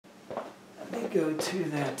Let me go to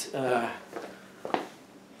that.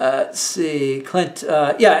 Let's see, Clint.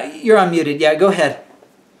 Yeah, you're unmuted. Yeah, go ahead.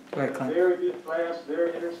 Go ahead, Clint. Very good class,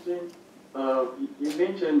 very interesting. You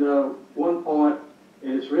mentioned one point,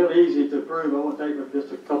 and it's real easy to prove. I won't take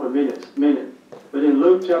just a couple of minutes. But in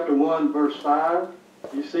Luke chapter 1, verse 5,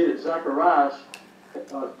 you see that Zacharias'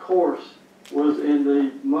 course was in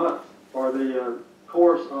the month or the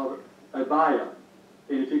course of Abiah.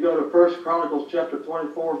 And if you go to 1 Chronicles chapter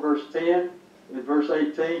 24, verse 10, and verse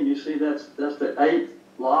 18, you see that's the 8th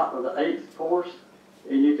lot or the 8th course.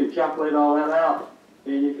 And you can calculate all that out.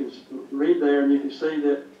 And you can read there and you can see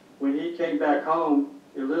that when he came back home,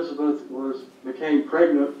 Elizabeth became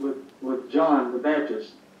pregnant with John the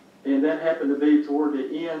Baptist. And that happened to be toward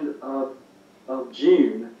the end of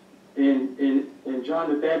June. And John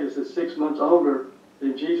the Baptist is 6 months older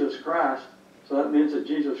than Jesus Christ. So that means that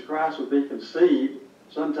Jesus Christ would be conceived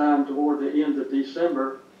sometime toward the end of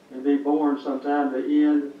December and be born sometime the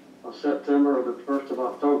end of September or the 1st of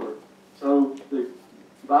October. So the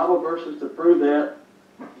Bible verses to prove that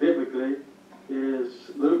biblically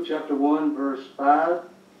is Luke chapter 1, verse 5,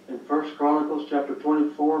 and 1 Chronicles chapter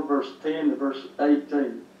 24, verse 10 and verse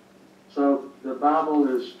 18. So the Bible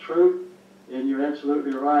is truth, and you're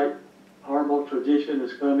absolutely right. Horrible tradition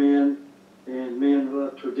has come in, and men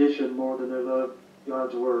love tradition more than they love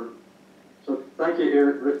God's Word. So thank you,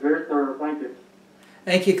 Eric. Very thorough. Thank you.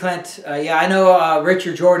 Thank you, Clint. Yeah, I know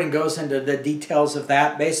Richard Jordan goes into the details of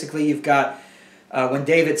that. Basically, you've got when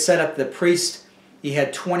David set up the priest, he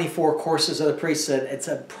had 24 courses of the priest. It's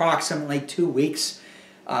approximately 2 weeks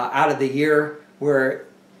out of the year where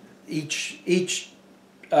each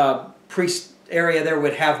priest area there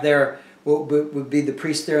would have would be the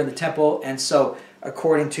priest there in the temple. And so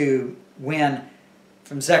according to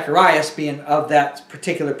from Zacharias being of that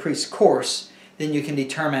particular priest's course, then you can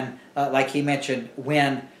determine, like he mentioned,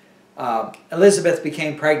 when Elizabeth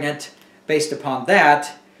became pregnant based upon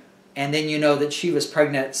that, and then you know that she was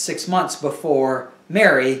pregnant 6 months before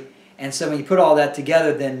Mary, and so when you put all that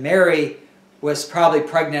together, then Mary was probably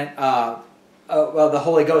pregnant, the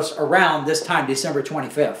Holy Ghost around this time, December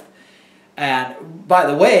 25th. And by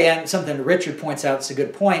the way, and something that Richard points out, it's a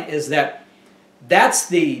good point, is that that's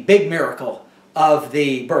the big miracle of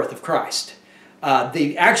the birth of Christ.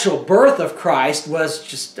 The actual birth of Christ was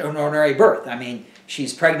just an ordinary birth. I mean,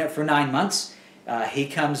 she's pregnant for 9 months. He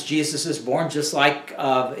comes, Jesus is born just like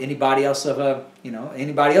anybody else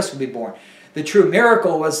anybody else would be born. The true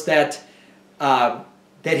miracle was that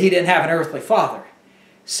he didn't have an earthly father.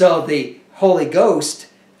 So the Holy Ghost,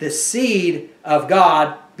 the seed of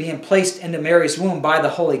God being placed into Mary's womb by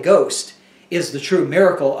the Holy Ghost, is the true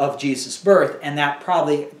miracle of Jesus' birth, and that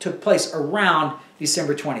probably took place around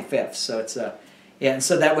December 25th. So it's yeah, and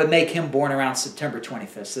so that would make him born around September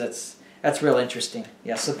 25th. So that's real interesting.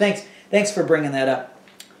 Yeah. So thanks for bringing that up,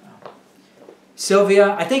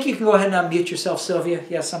 Sylvia. I think you can go ahead and unmute yourself, Sylvia.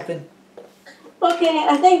 You have something? Okay,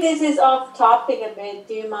 I think this is off topic a bit.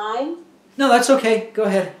 Do you mind? No, that's okay. Go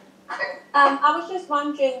ahead. I was just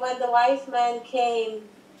wondering when the wise men came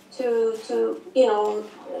to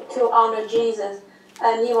honor Jesus,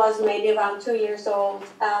 and he was maybe around 2 years old.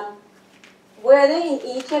 Were they in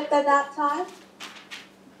Egypt at that time?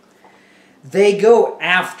 They go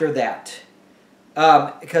after that,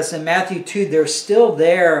 because in Matthew 2, they're still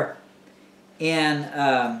there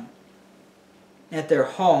at their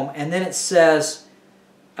home, and then it says,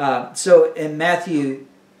 so in Matthew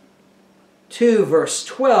 2, verse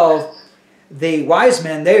 12. The wise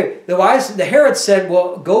men, the Herod said,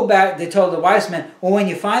 well, go back. They told the wise men, well, when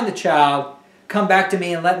you find the child, come back to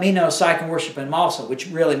me and let me know so I can worship him also, which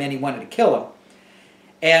really meant he wanted to kill him.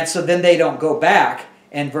 And so then they don't go back.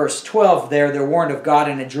 In verse 12 they're warned of God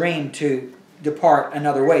in a dream to depart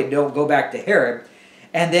another way. Don't go back to Herod.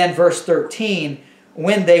 And then verse 13,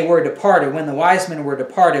 when they were departed, when the wise men were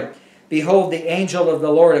departed, behold, the angel of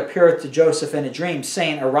the Lord appeareth to Joseph in a dream,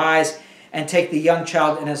 saying, arise, and take the young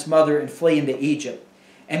child and his mother and flee into Egypt.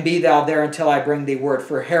 And be thou there until I bring thee word,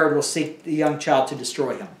 for Herod will seek the young child to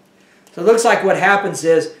destroy him. So it looks like what happens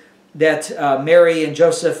is that Mary and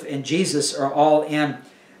Joseph and Jesus are all in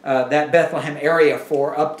that Bethlehem area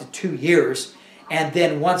for up to 2 years. And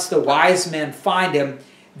then once the wise men find him,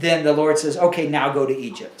 then the Lord says, okay, now go to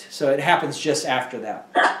Egypt. So it happens just after that.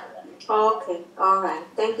 Okay, all right.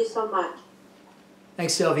 Thank you so much.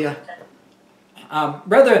 Thanks, Sylvia.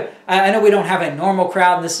 Brother, I know we don't have a normal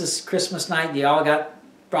crowd, and this is Christmas night. You all got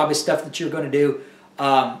probably stuff that you're going to do.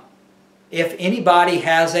 If anybody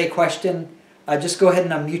has a question, just go ahead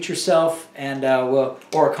and unmute yourself, and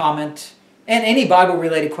or a comment, and any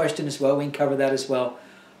Bible-related question as well. We can cover that as well.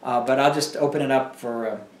 But I'll just open it up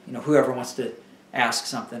for whoever wants to ask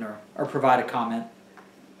something or provide a comment.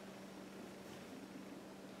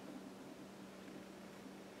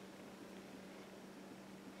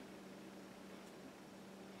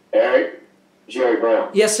 Eric, Jerry Brown.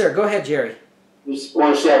 Yes, sir. Go ahead, Jerry. Just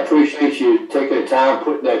want to say I appreciate you taking the time,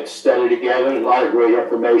 putting that study together. A lot of great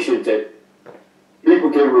information that people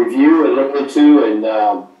can review and look into, and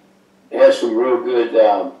it has some real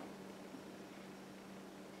good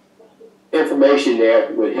information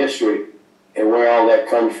there with history and where all that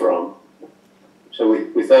comes from. So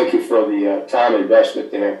we thank you for the time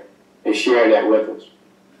investment there and sharing that with us.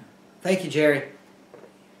 Thank you, Jerry.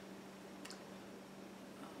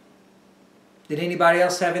 Did anybody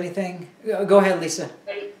else have anything? Go ahead, Lisa.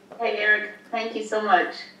 Hey, Eric, thank you so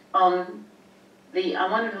much. I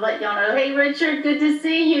wanted to let y'all know, hey, Richard, good to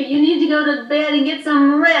see you. You need to go to bed and get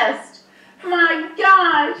some rest. My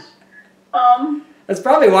gosh. That's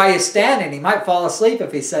probably why he's standing. He might fall asleep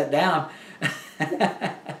if he sat down.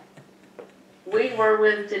 We were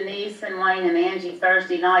with Denise and Wayne and Angie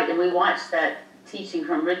Thursday night, and we watched that teaching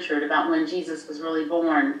from Richard about when Jesus was really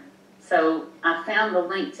born. So I found the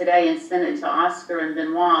link today and sent it to Oscar and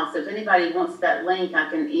Benoit. So if anybody wants that link, I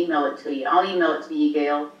can email it to you. I'll email it to you,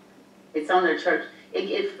 Gail. It's on their church.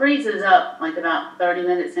 It freezes up like about 30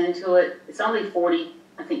 minutes into it. It's only 40,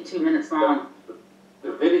 I think, 2 minutes long.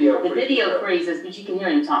 The video freezes, but you can hear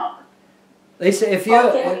him talk. Lisa, if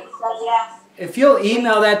you'll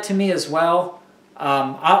email that to me as well,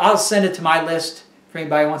 I'll send it to my list for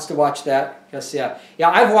anybody who wants to watch that. Yes, yeah,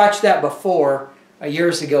 I've watched that before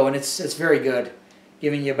years ago, and it's very good,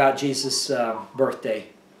 giving you about Jesus' birthday.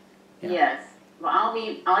 Yeah. Yes. Well, I'll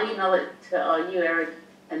email it to you, Eric,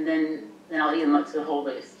 and then I'll email it to the whole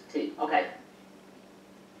list too. Okay.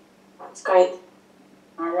 That's great.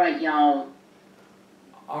 All right, y'all.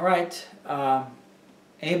 All right.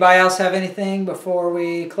 Anybody else have anything before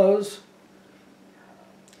we close?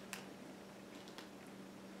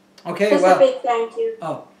 Okay. Just a big thank you.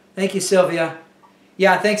 Oh, thank you, Sylvia.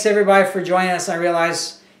 Yeah, thanks everybody for joining us. I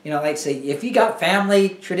realize, like I say, if you got family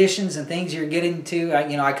traditions and things you're getting to,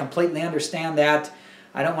 I completely understand that.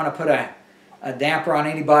 I don't want to put a damper on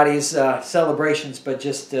anybody's celebrations, but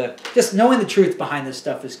just knowing the truth behind this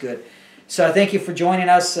stuff is good. So thank you for joining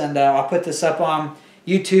us, and I'll put this up on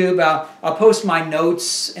YouTube. I'll post my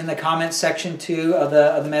notes in the comments section too of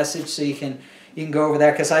the message, so you can go over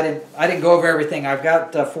that, because I didn't go over everything. I've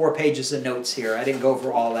got 4 pages of notes here. I didn't go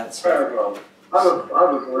over all that stuff. I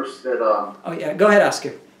have a verse that oh yeah, go ahead,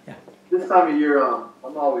 Oscar. Yeah. this time of year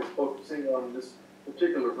I'm always focusing on this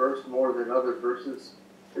particular verse more than other verses.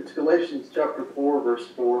 It's Galatians chapter 4, verse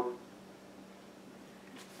 4.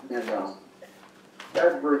 And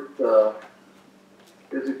that verse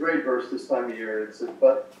is a great verse this time of year. It says,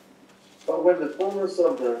 But when the fullness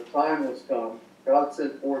of the time was come, God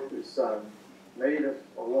sent forth his Son, made of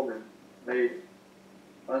a woman, made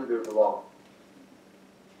under the law.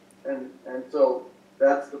 And so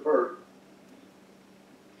that's the birth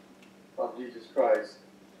of Jesus Christ,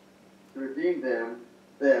 to redeem them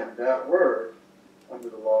that were under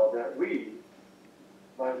the law, that we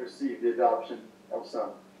might receive the adoption of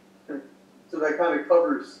sons. So that kind of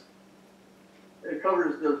covers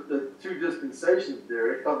the 2 dispensations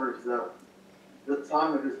there. It covers the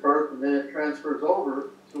time of his birth, and then it transfers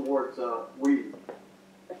over towards we.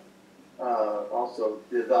 Also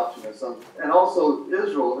the adoption of sons, and also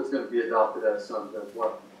Israel is going to be adopted as sons as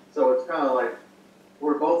well. So it's kind of like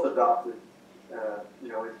we're both adopted,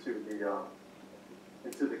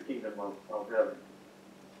 into the kingdom of heaven.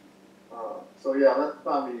 So yeah, that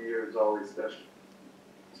time of year is always special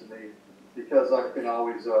to me, because I can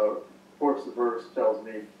always, of course, the verse tells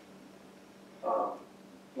me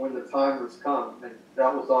when the time has come, and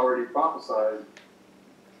that was already prophesied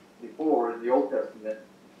before in the Old Testament.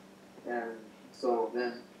 And so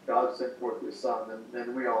then God sent forth his Son, and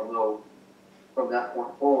then we all know from that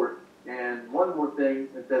point forward. And one more thing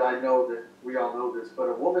that I know, that we all know this, but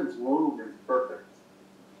a woman's womb is perfect.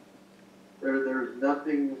 There's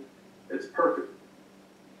nothing, it's perfect.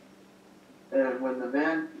 And when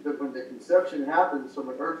the conception happens from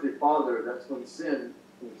an earthly father, that's when sin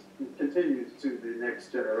continues to the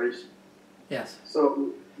next generation. Yes.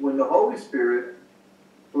 So when the Holy Spirit,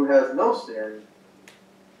 who has no sin,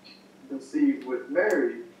 conceived with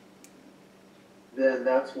Mary, then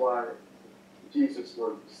that's why Jesus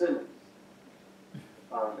was sinless.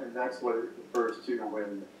 And that's what it refers to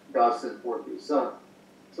when God sent forth his Son.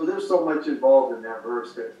 So there's so much involved in that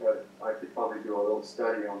verse that I could probably do a little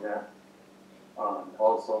study on that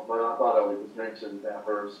also. But I thought I would just mention that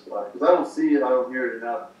verse, because I don't see it, I don't hear it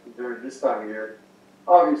enough during this time of year.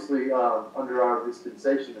 Obviously, under our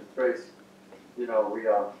dispensation of grace,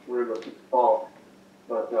 we're looking to fall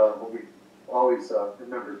but we always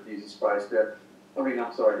remember Jesus Christ,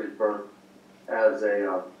 his birth as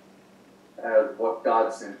what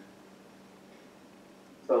God sent.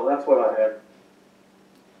 So that's what I had.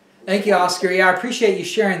 Thank you, Oscar. Yeah, I appreciate you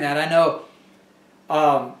sharing that. I know,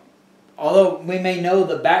 although we may know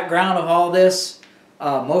the background of all this,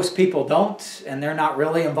 most people don't, and they're not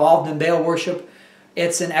really involved in Baal worship.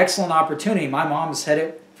 It's an excellent opportunity. My mom's had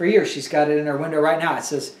it for years. She's got it in her window right now. It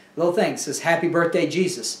says, little thing, it says, "Happy Birthday,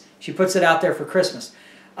 Jesus." She puts it out there for Christmas.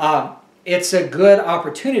 It's a good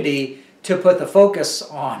opportunity to put the focus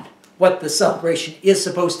on what the celebration is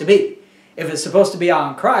supposed to be. If it's supposed to be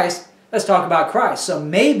on Christ, let's talk about Christ. So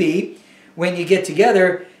maybe when you get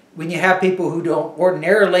together, when you have people who don't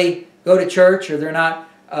ordinarily go to church or they're not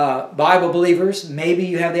Bible believers, maybe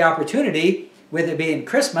you have the opportunity, with it being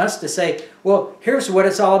Christmas, to say, well, here's what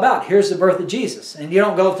it's all about. Here's the birth of Jesus. And you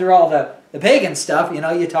don't go through all the pagan stuff.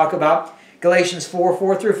 You talk about Galatians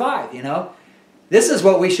 4:4-5. This is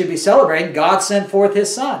what we should be celebrating. God sent forth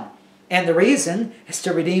His Son. And the reason is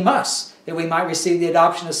to redeem us, that we might receive the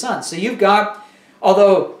adoption of sons. So you've got,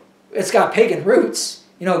 although it's got pagan roots,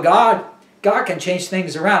 God can change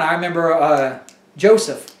things around. I remember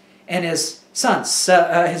Joseph and his sons,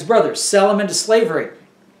 his brothers, sell him into slavery.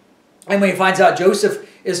 And when he finds out Joseph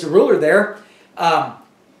is the ruler there,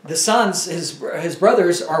 the sons, his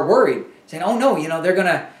brothers, are worried, saying, "Oh no, they're going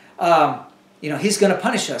to, he's going to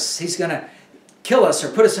punish us. He's going to kill us or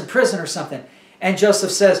put us in prison or something." And Joseph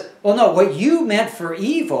says, "Well, no, what you meant for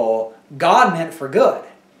evil, God meant for good."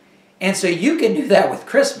 And so you can do that with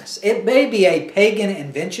Christmas. It may be a pagan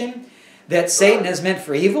invention that Satan has meant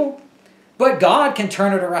for evil, but God can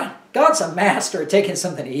turn it around. God's a master at taking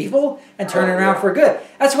something evil and turning it around for good.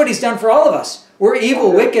 That's what He's done for all of us. We're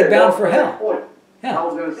evil, wicked, bound for hell. Yeah. I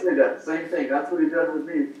was going to say that same thing. That's what He did with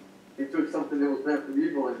me. He took something that was meant for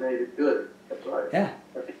evil and made it good. That's right. Yeah.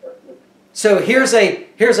 So here's a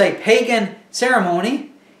pagan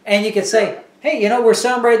ceremony, and you could say, "Hey, we're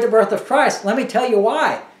celebrating the birth of Christ. Let me tell you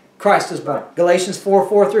why Christ was born." Galatians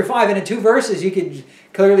 4:4-5, and in 2 verses you could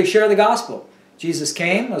clearly share the gospel. Jesus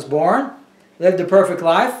came, was born, lived a perfect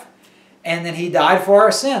life, and then He died for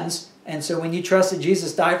our sins. And so when you trust that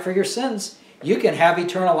Jesus died for your sins, you can have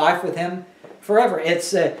eternal life with Him forever.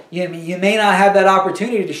 It's you may not have that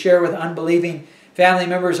opportunity to share with unbelieving family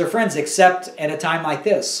members or friends, except at a time like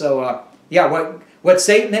this. So yeah, what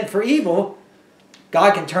Satan meant for evil,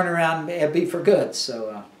 God can turn around and be for good.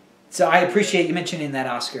 So I appreciate you mentioning that,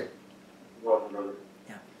 Oscar. You're welcome, brother.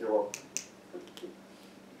 Yeah. You're welcome.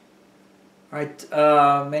 All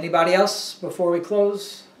right. Anybody else before we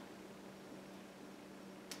close?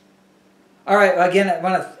 All right. Again, I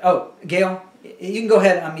want to. Oh, Gail, you can go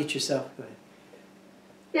ahead and unmute yourself. Go ahead.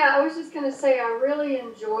 Yeah, I was just going to say I really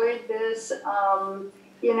enjoyed this.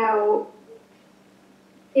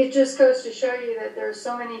 It just goes to show you that there's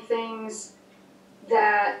so many things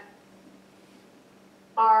that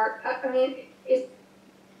are. It's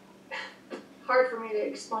hard for me to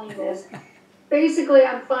explain this. Basically,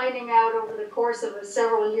 I'm finding out over the course of a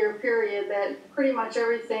several-year period that pretty much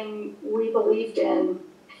everything we believed in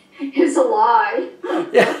is a lie.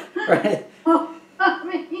 Yeah, right.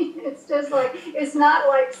 It's just like, it's not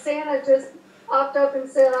like Santa just popped up and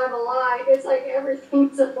said, "I'm a lie." It's like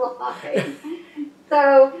everything's a lie.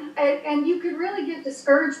 So, and you could really get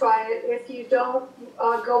discouraged by it if you don't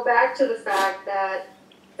go back to the fact that,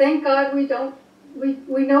 thank God we know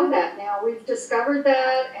that now. We've discovered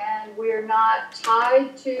that, and we're not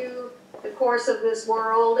tied to the course of this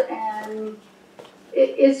world, and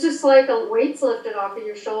it's just like a weight's lifted off of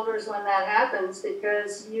your shoulders when that happens,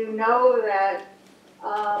 because you know that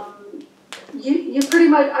you pretty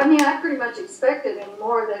much, I pretty much expect it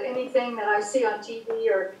anymore, that anything that I see on TV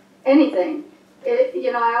or anything,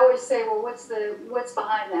 I always say, well, what's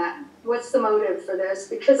behind that? What's the motive for this?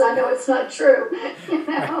 Because I know it's not true,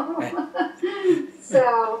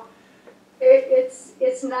 So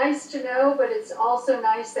it's nice to know, but it's also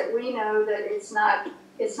nice that we know that it's not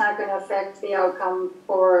going to affect the outcome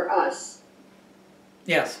for us.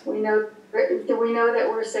 Yes. We know that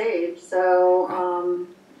we're saved, so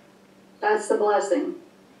that's the blessing.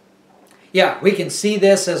 Yeah, we can see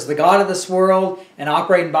this as the God of this world and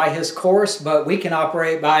operating by His course, but we can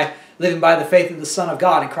operate by living by the faith of the Son of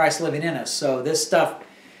God and Christ living in us. So this stuff,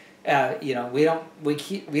 we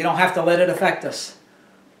don't have to let it affect us.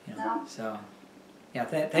 No. So, yeah,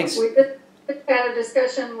 thanks. We just had a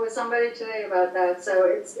discussion with somebody today about that, so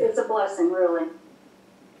it's a blessing, really.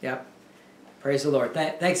 Yep. Praise the Lord.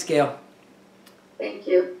 Thanks, Gail. Thank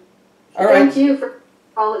you. All right. Thank you for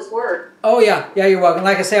all His work. Oh yeah, you're welcome.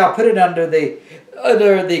 Like I say, I'll put it under the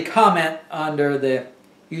comment under the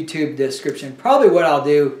YouTube description. Probably what I'll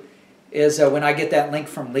do is when I get that link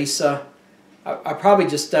from Lisa, I'll probably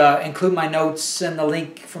just include my notes and the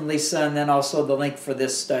link from Lisa, and then also the link for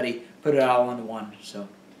this study. Put it all into one. So,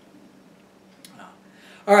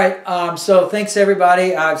 all right. So thanks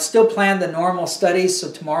everybody. I've still planned the normal studies.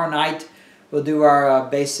 So tomorrow night we'll do our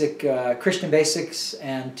basic Christian basics,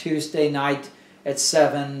 and Tuesday night at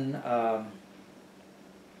 7. I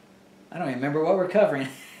don't even remember what we're covering.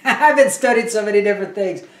 I've been studying so many different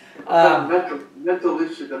things. Mental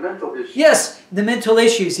issues. Yes, the mental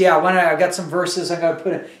issues. Yeah, I got some verses I'm going to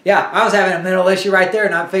put in. Yeah, I was having a mental issue right there,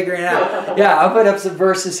 not figuring it out. Yeah, I'll put up some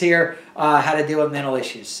verses here, how to deal with mental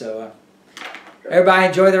issues. So, everybody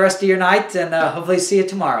enjoy the rest of your night, and hopefully see you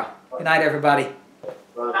tomorrow. Good night, everybody.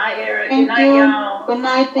 Bye, Eric. Thank Good night, you. y'all. Good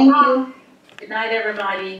night, thank you. Good night, everybody.